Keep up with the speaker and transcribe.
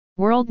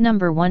World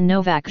number 1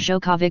 Novak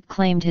Djokovic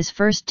claimed his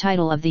first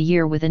title of the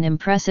year with an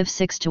impressive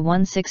 6-1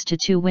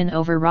 6-2 win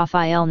over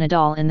Rafael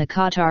Nadal in the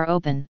Qatar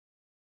Open.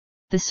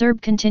 The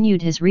Serb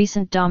continued his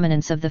recent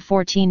dominance of the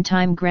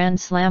 14-time Grand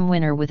Slam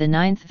winner with a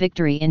 9th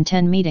victory in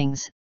 10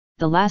 meetings,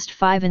 the last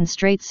 5 in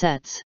straight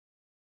sets.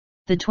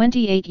 The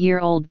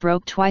 28-year-old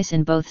broke twice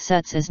in both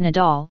sets as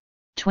Nadal,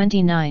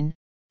 29,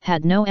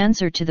 had no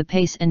answer to the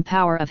pace and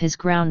power of his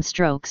ground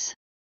strokes.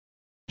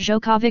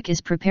 Djokovic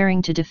is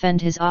preparing to defend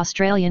his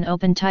Australian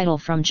Open title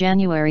from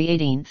January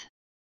 18.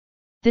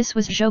 This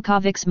was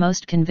Djokovic's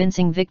most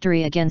convincing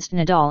victory against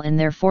Nadal in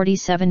their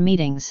 47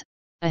 meetings,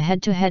 a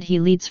head-to-head he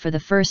leads for the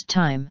first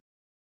time.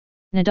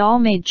 Nadal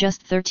made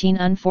just 13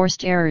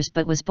 unforced errors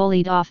but was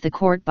bullied off the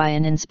court by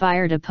an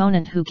inspired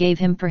opponent who gave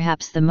him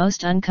perhaps the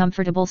most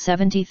uncomfortable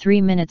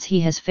 73 minutes he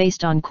has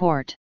faced on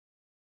court.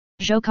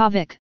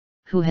 Djokovic,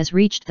 who has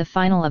reached the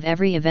final of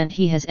every event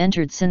he has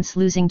entered since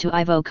losing to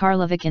Ivo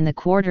Karlovic in the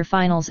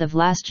quarter-finals of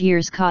last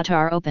year's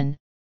Qatar Open,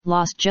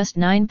 lost just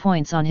 9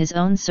 points on his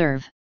own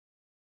serve.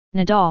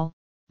 Nadal,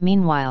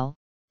 meanwhile,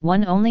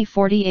 won only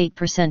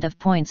 48% of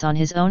points on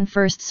his own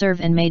first serve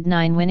and made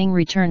 9 winning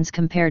returns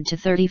compared to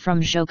 30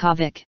 from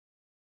Djokovic.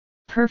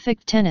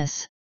 Perfect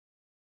tennis.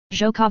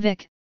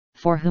 Djokovic,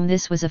 for whom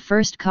this was a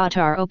first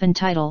Qatar Open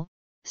title,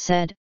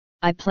 said,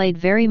 "I played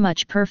very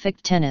much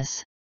perfect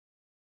tennis.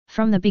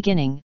 From the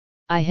beginning,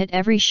 I hit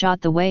every shot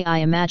the way I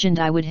imagined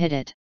I would hit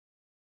it.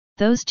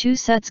 Those 2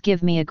 sets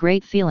give me a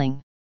great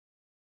feeling.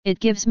 It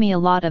gives me a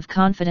lot of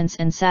confidence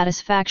and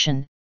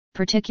satisfaction,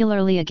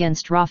 particularly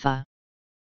against Rafa.